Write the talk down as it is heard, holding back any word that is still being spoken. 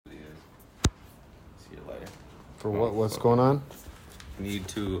For what? What's going on? Need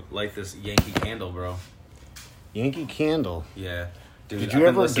to light this Yankee candle, bro. Yankee Candle. Yeah. Dude, Did you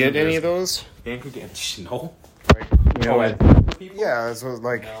ever get any of those? Yankee Candle? No. You know, yeah, that's what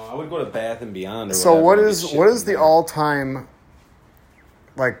like. No, I would go to Bath and Beyond. Or So whatever what is the all-time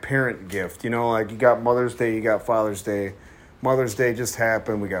like parent gift? You know, like you got Mother's Day, you got Father's Day. Mother's Day just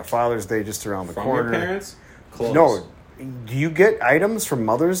happened. We got Father's Day just around the From corner. your parents? Close. No. Do you get items from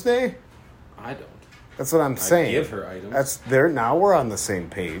Mother's Day? I don't. That's what I'm saying. I give her items. That's there. Now we're on the same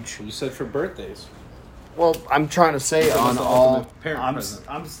page. You said for birthdays. Well, I'm trying to say So on what's the all. ultimate parent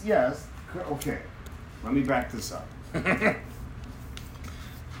present? Yes. Okay. Let me back this up.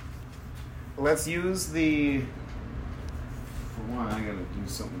 Let's use the. For one, I gotta do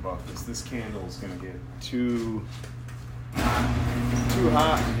something about this. This candle is gonna get too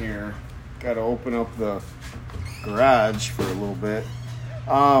hot in here. Gotta open up the garage for a little bit.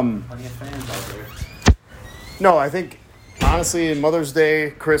 Plenty of fans out there. No, I think honestly, Mother's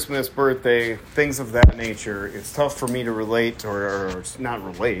Day, Christmas, birthday, things of that nature, it's tough for me to relate or not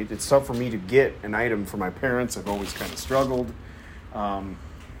relate. It's tough for me to get an item for my parents. I've always kind of struggled.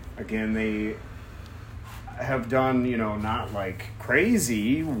 Again, they have done, not like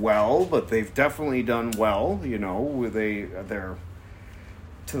crazy well, but they've definitely done well, they're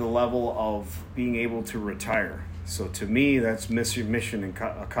to the level of being able to retire. So to me, that's mission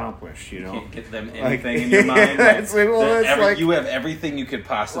accomplished. You can't get them anything in your mind. You have everything you could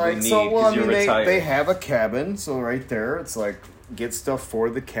possibly need because you're retired. They have a cabin, so right there, it's like get stuff for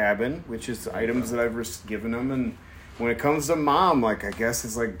the cabin, which is items that I've given them. And when it comes to mom, like I guess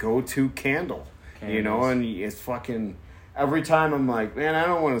it's like go-to candle, and it's fucking every time I'm like, man, I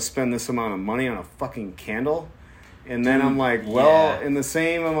don't want to spend this amount of money on a fucking candle. And then I'm like, in the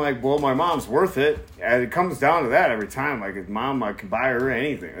same, I'm like, well, my mom's worth it. And it comes down to that every time. Like, if mom, I could buy her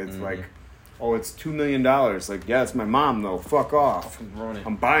anything. It's like, oh, it's $2 million. Like, yeah, it's my mom, though. Fuck off.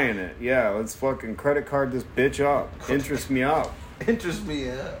 I'm buying it. Yeah, let's fucking credit card this bitch up. Interest me up. Interest me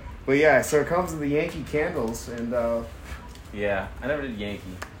up. But yeah, so it comes to the Yankee candles. And, yeah, I never did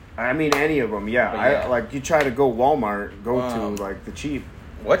Yankee. I mean, any of them, yeah. Like, you try to go Walmart, to, like, the cheap.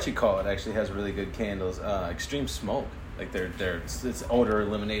 What you call it actually has really good candles. Extreme Smoke, like it's odor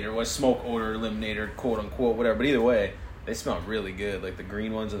eliminator, or smoke odor eliminator, quote unquote, whatever. But either way, they smell really good. Like the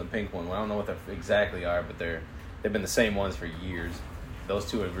green ones and the pink one. Well, I don't know what they exactly are, but they've been the same ones for years. Those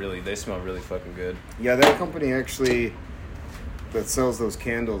two they smell really fucking good. Yeah, that company actually that sells those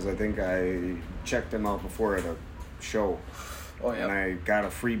candles. I think I checked them out before at a show. Oh yeah. And I got a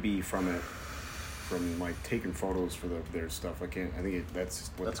freebie from it. From like taking photos for their stuff. I think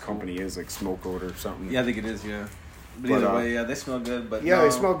that's what the company is, like Smoke Odor or something. Yeah, I think it is. Yeah, but either way, yeah, they smell good. But yeah, they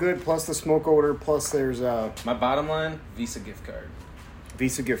smell good. Plus the smoke odor. Plus there's my bottom line: Visa gift card.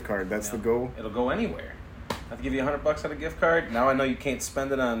 Visa gift card. That's the go. It'll go anywhere. I have to give you $100 on a gift card. Now I know you can't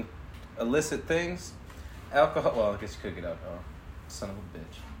spend it on illicit things, alcohol. Well, I guess you could get alcohol. Son of a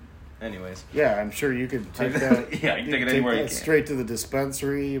bitch. Anyways. Yeah, I'm sure you could take that. Yeah, you can take it anywhere you can. Straight to the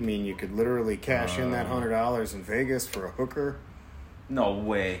dispensary. I mean, you could literally cash in that $100 in Vegas for a hooker. No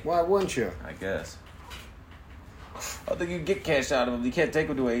way. Why wouldn't you? I guess. I think you can get cash out of them. You can't take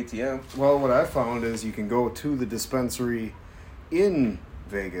them to an ATM. Well, what I found is you can go to the dispensary in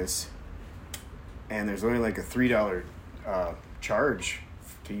Vegas, and there's only like a $3 charge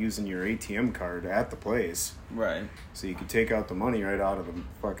to using your ATM card at the place. Right. So you could take out the money right out of the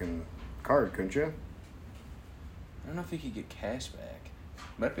fucking card, couldn't you? I don't know if you could get cash back. You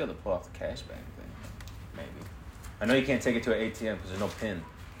might be able to pull off the cash back thing. Maybe. I know you can't take it to an ATM because there's no PIN.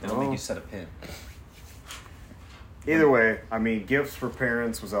 They don't make you set a PIN. Either way, I mean, gifts for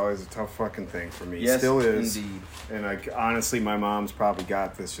parents was always a tough fucking thing for me. Yes, still is. Indeed. And honestly, my mom's probably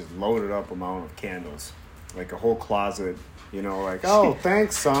got this just loaded up amount of candles. Like a whole closet. Like, oh,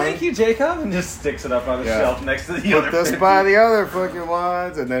 thanks, son. Thank you, Jacob. And just sticks it up on the shelf next to the other. Put this by the other fucking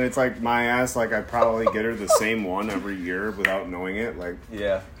ones. And then it's like my ass, like I probably get her the same one every year without knowing it. Like,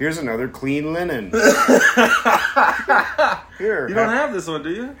 yeah. Here's another clean linen. Here. You don't have this one,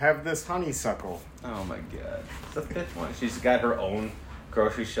 do you? Have this honeysuckle. Oh, my God. The fifth one. She's got her own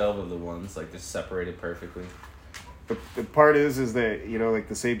grocery shelf of the ones, like, just separated perfectly. The part is that, like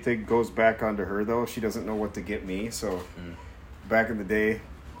the same thing goes back onto her, though. She doesn't know what to get me. So back in the day,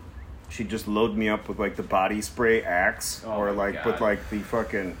 she'd just load me up with, like, the body spray Axe. Or, like, with, like, the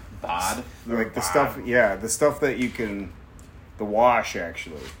fucking... Bod? Like, the stuff... Yeah, the stuff that you can... The wash,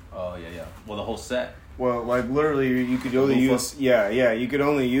 actually. Oh, yeah. Well, the whole set. Well, like, literally, you could only use... Yeah, you could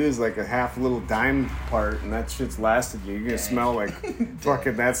only use, like, a half little dime part, and that shit's lasted you. You're going to smell like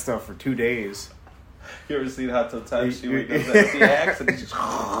fucking that stuff for 2 days. You ever seen Hot Tub Time Shoe where he does that with the axe? And just...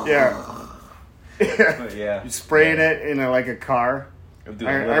 Yeah. But yeah. You're spraying it in like a car. I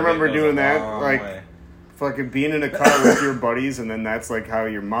remember doing that, like fucking being in a car with your buddies, and then that's like how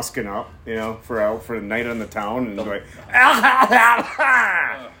you're musking up, for the night on the town, and like,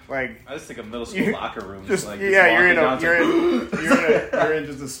 like I just think of middle school locker room. You're in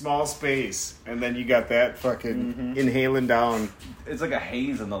just a small space, and then you got that fucking inhaling down. It's like a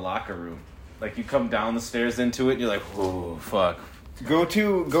haze in the locker room. Like you come down the stairs into it, and you're like, oh fuck. Go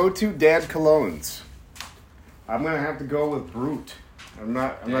to Dad Colognes. I'm gonna have to go with Brute. I'm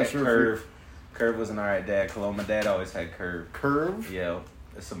not sure. Curve. Curve was an alright dad cologne. My dad always had Curve. Curve? Yeah.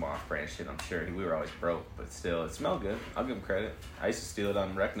 It's some off-brand shit, I'm sure. We were always broke, but still, it smelled good. I'll give him credit. I used to steal it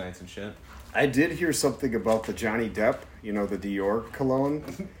on rec nights and shit. I did hear something about the Johnny Depp, the Dior cologne.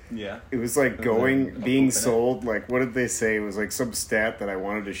 Yeah. It was like being sold, like, what did they say? It was like some stat that I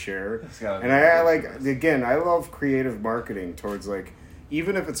wanted to share. And I love creative marketing towards, like,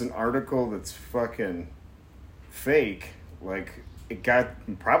 even if it's an article that's fucking fake, like, it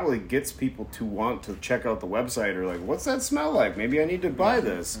probably gets people to want to check out the website or like, what's that smell like? Maybe I need to buy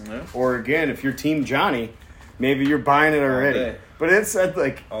this. Yeah. Or again, if you're Team Johnny, maybe you're buying it already. But it's at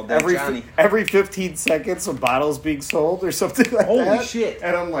like every 15 seconds a bottle's being sold or something like that. Holy shit.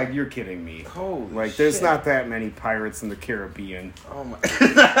 And I'm like, you're kidding me. Holy shit. There's not that many pirates in the Caribbean. Oh my.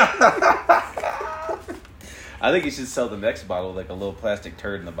 I think you should sell the next bottle with like a little plastic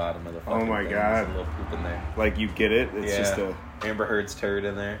turd in the bottom of the fucking thing. Oh my God. There's a little poop in there. Like you get it? It's just a Amber Heard's turd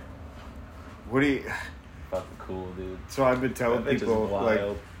in there. What do you... Fucking cool, dude. So I've been telling people,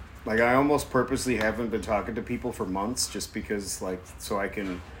 like I almost purposely haven't been talking to people for months just because, like, so I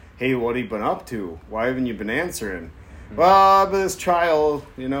can, hey, what have you been up to? Why haven't you been answering? Well, this trial,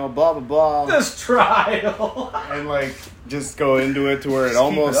 blah, blah, blah. This trial. And, like, just go into it to where it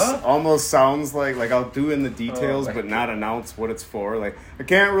almost sounds like I'll do in the details but not announce what it's for. Like, I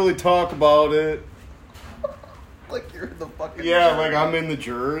can't really talk about it. Like you're the fucking juror. Like I'm in the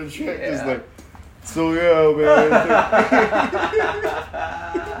juror and shit. Yeah. Just like, so yeah, man.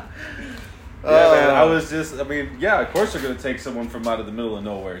 Man, I was just, of course they're going to take someone from out of the middle of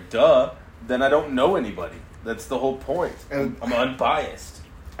nowhere. Duh. Then I don't know anybody. That's the whole point. I'm unbiased.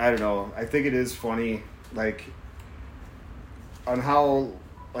 I don't know. I think it is funny, like, on how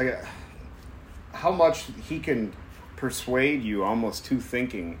much he can persuade you almost to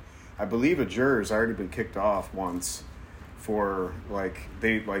thinking. I believe a juror's already been kicked off once for, like,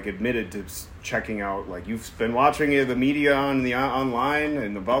 they, like, admitted to checking out, like, you've been watching the media on the online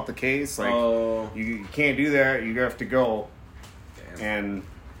and about the case. Like, you can't do that. You have to go. Damn. And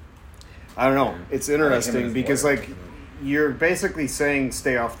I don't know. It's interesting because, like, you're basically saying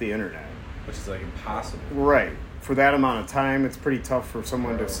stay off the internet. Which is, like, impossible. Right. For that amount of time, it's pretty tough for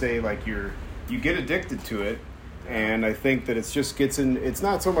someone to say, like, you get addicted to it. And I think that it's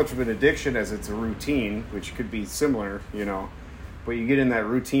not so much of an addiction as it's a routine, which could be similar, but you get in that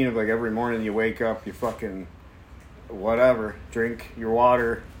routine of like every morning you wake up, you fucking whatever, drink your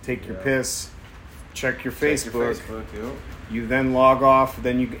water, take your piss, check your Facebook. You then log off,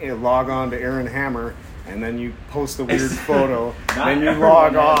 then you log on to Aaron Hammer, and then you post a weird photo, then you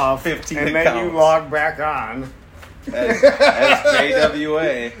log off, and then you log back on. As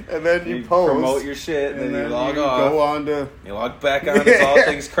JWA, and then you post, promote your shit, and then you log off. Go on to you log back on. It's all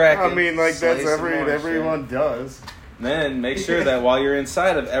things cracking. I mean, like that's everyone does. And then make sure that while you're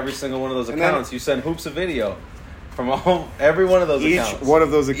inside of every single one of those accounts, you send Hoops a video from every one of those accounts. Each one of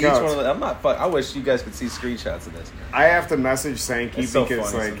those accounts. Each one of them. I wish you guys could see screenshots of this. I have to message Sankey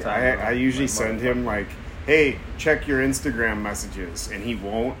because like I usually send him like, hey, check your Instagram messages, and he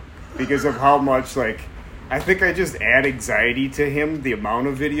won't because of how much like. I think I just add anxiety to him, the amount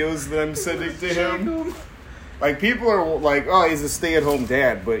of videos that I'm sending to him. Like, people are like, oh, he's a stay-at-home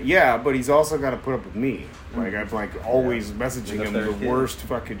dad. But, but he's also got to put up with me. Like, I'm, like, always messaging him the worst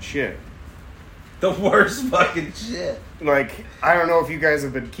fucking shit. The worst fucking shit. Like, I don't know if you guys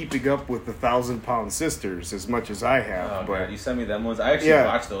have been keeping up with the 1,000-Pound Sisters as much as I have. Oh, but God, you sent me them ones. I actually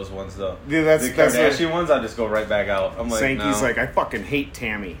watched those ones, though. Dude, the Kardashian ones, I just go right back out. I'm like, Sankey's like, I fucking hate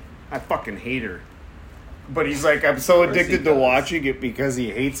Tammy. I fucking hate her. But he's like, I'm so addicted to watching it because he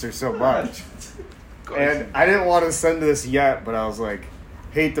hates her so much. And I didn't want to send this yet, but I was like,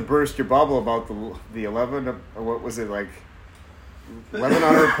 hate to burst your bubble about the 11, or what was it, like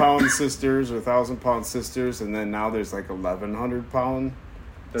 1,100-pound sisters or 1,000-pound sisters, and then now there's like 1,100-pound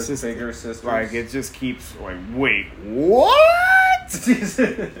sisters. Bigger sisters. Like, it just keeps like, wait, what?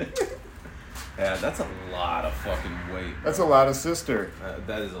 Yeah, that's a lot of fucking weight. That's a lot of sister.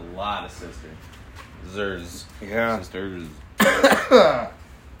 That is a lot of sister. Zers. Yeah. Sisters.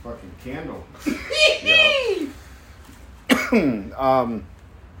 Fucking candle.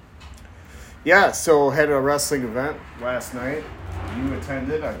 Yeah, so had a wrestling event last night. You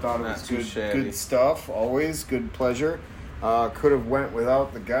attended. I thought it Not was too good, shabby. good stuff. Always good pleasure. Could have went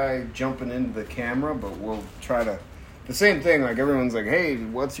without the guy jumping into the camera, but we'll try to. The same thing. Like everyone's like, "Hey,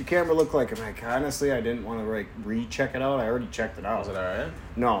 what's your camera look like?" I'm like, honestly, I didn't want to like recheck it out. I already checked it out. Was it alright?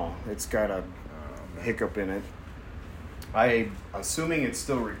 No, it's got a hiccup in it. I assuming it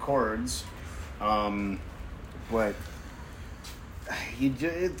still records, but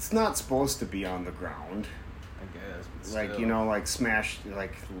it's not supposed to be on the ground. I guess. But Like still. like smashed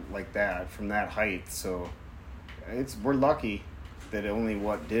like that from that height. So we're lucky that only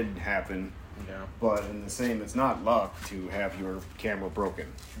what did happen. Yeah. But in the same, it's not luck to have your camera broken.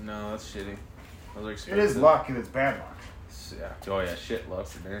 No, that's shitty. Those are It expensive. is luck and it's bad luck. Yeah. Oh yeah, shit luck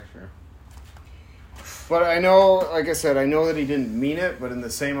for damn sure. But I know, like I said, I know that he didn't mean it. But in the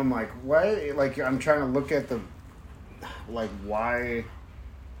same, I'm like, why? Like I'm trying to look at why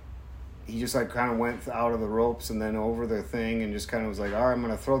he just like kind of went out of the ropes and then over the thing and just kind of was like, all right, I'm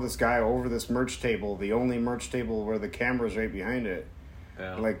gonna throw this guy over this merch table, the only merch table where the camera's right behind it.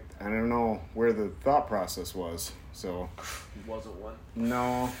 Yeah. Like I don't know where the thought process was. So wasn't one.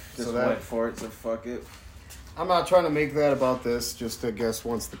 no, Just so that went for it. So fuck it. I'm not trying to make that about this. Just I guess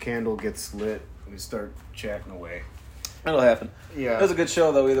once the candle gets lit, we start chatting away. It'll happen. Yeah. It was a good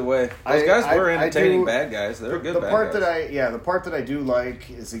show though. Either way, those guys were entertaining. Bad guys. They're good. The bad part guys. the part that I do like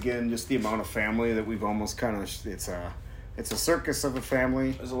is again just the amount of family that we've almost kind of. It's a circus of a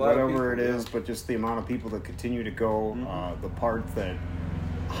family, There's a lot of whatever people, it is, yeah. but just the amount of people that continue to go. Mm-hmm. The part that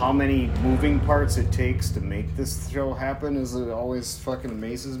how many moving parts it takes to make this show happen is it always fucking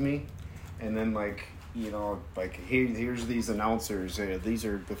amazes me. And then like here's these announcers. These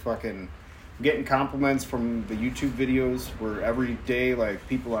are the fucking. Getting compliments from the YouTube videos where every day, like,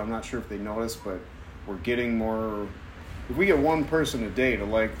 people, I'm not sure if they notice, but we're getting more. If we get one person a day to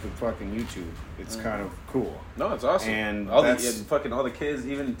like the fucking YouTube, it's kind of cool. No, it's awesome. And all that's- all the kids,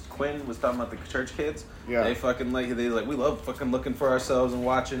 even Quinn was talking about the church kids. Yeah. They fucking like we love fucking looking for ourselves and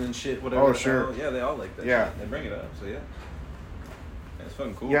watching and shit, whatever. Oh, the sure. hell. Yeah, they all like that. Yeah. Shit. They bring it up, so yeah. It's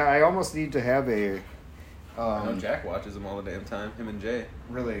fucking cool. Yeah, I almost need to have a. I know Jack watches them all the damn time. Him and Jay.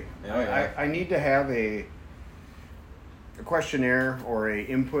 Really, Yeah. I need to have a questionnaire or a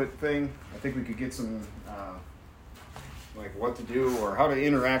input thing. I think we could get some. Like what to do or how to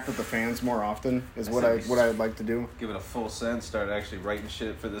interact with the fans more often is what I'd like to do. Give it a full send. Start actually writing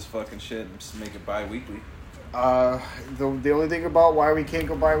shit for this fucking shit and just make it bi-weekly. The only thing about why we can't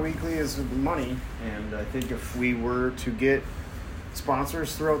go bi-weekly is the money, and I think if we were to get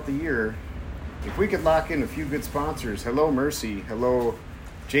sponsors throughout the year, if we could lock in a few good sponsors, hello Mercy, hello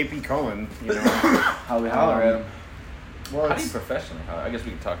JP Cullen, How we holler at him. Well, How do you professionally holler? I guess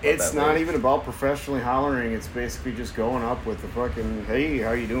we can talk about that. it's not later. even about professionally hollering. It's basically just going up with the fucking, hey,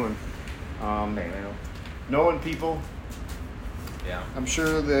 how you doing? Knowing people. Yeah. I'm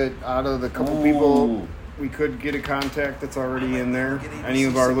sure that out of the couple people we could get a contact that's already in there. Any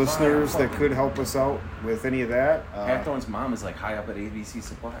of our listeners that could help us out with any of that. Hathorn's mom is like high up at ABC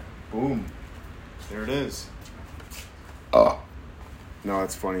Supply. Boom. There it is. No,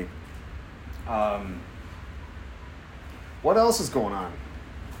 that's funny. What else is going on?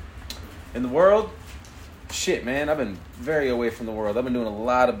 In the world, shit, man, I've been very away from the world. I've been doing a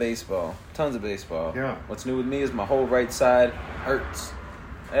lot of baseball, tons of baseball. Yeah. What's new with me is my whole right side hurts.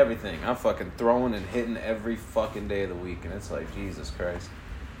 Everything. I'm fucking throwing and hitting every fucking day of the week, and it's like, Jesus Christ.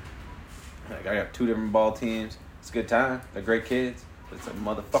 Like, I got 2 different ball teams. It's a good time. They're great kids. But it's like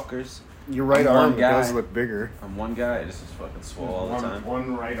motherfuckers. Your right I'm arm one guy. does look bigger. I'm one guy. I just fucking swole all the time.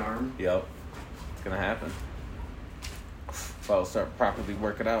 One right arm. Yep. It's gonna happen. If I'll start properly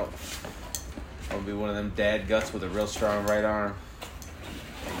working out, I'll be one of them dad guts with a real strong right arm.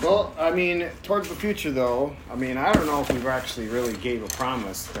 Well, I mean, towards the future, though, I mean, I don't know if we've actually really gave a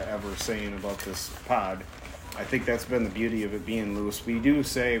promise to ever saying about this pod. I think that's been the beauty of it being loose. We do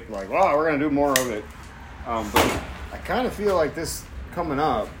say, like, well, we're going to do more of it. But I kind of feel like this coming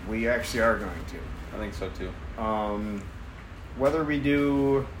up, we actually are going to. I think so too. Whether we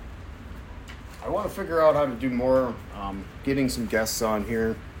do... I want to figure out how to do more, getting some guests on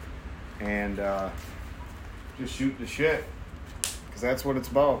here, and just shoot the shit. Because that's what it's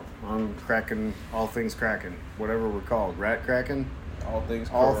about. On cracking, all things cracking, whatever we're called. Rat cracking? All things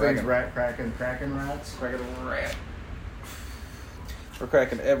Rat cracking, cracking rats? cracking a rat. We're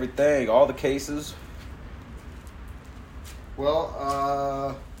cracking everything, all the cases.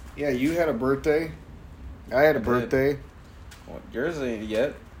 Well, yeah, you had a birthday. I had a did. birthday. Well, yours ain't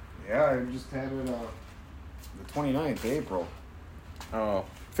yet. Yeah, I just had it the 29th of April. Oh,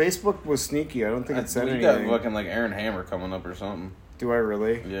 Facebook was sneaky. I don't think it said you anything. got fucking like Aaron Hammer coming up or something. Do I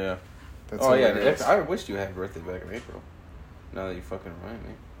really? Yeah. That's Oh, yeah. hilarious. I wished you had a birthday back in April. Now that you fucking remind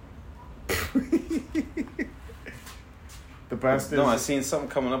me. The best is... No, I seen something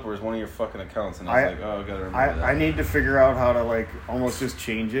coming up where it's one of your fucking accounts, and I was like, oh, I gotta remember that. I need to figure out how to, like, almost just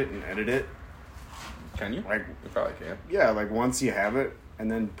change it and edit it. Can you? Like, You probably can. yeah, like, once you have it,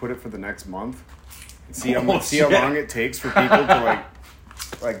 and then put it for the next month. And see how Shit. long it takes for people to,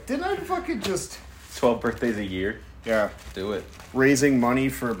 like, didn't I fucking just... 12 birthdays a year. Yeah. Do it. Raising money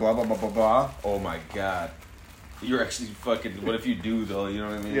for blah, blah, blah, blah, blah. Oh my god. You're actually fucking. What if you do, though? You know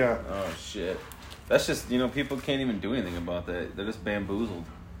what I mean? Yeah. Oh, shit. That's just, people can't even do anything about that. They're just bamboozled.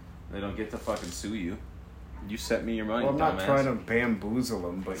 They don't get to fucking sue you. You sent me your money, Well, I'm not dumbass. trying to bamboozle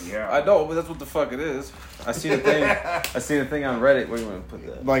them, but yeah. I know, but that's what the fuck it is. I seen a thing. I seen a thing on Reddit. Where you want to put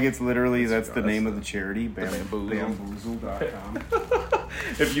that? Like, it's literally, that's the That's name the- of the charity, Bamboozle. bamboozle.com.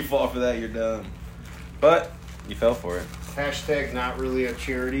 If you fall for that, you're done. But you fell for it. Hashtag not really a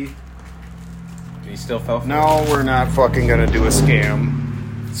charity. You still fell for it. No, we're not fucking gonna do a scam.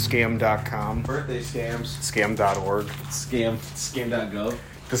 Scam.com. Birthday scams. Scam.org. Scam.gov.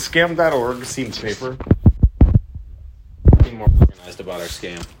 The scam.org seems paper. Be more organized about our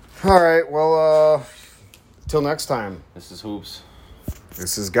scam. Alright, well, till next time. This is Hoops.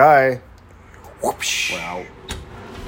 This is Guy. Whoopsh. We're out.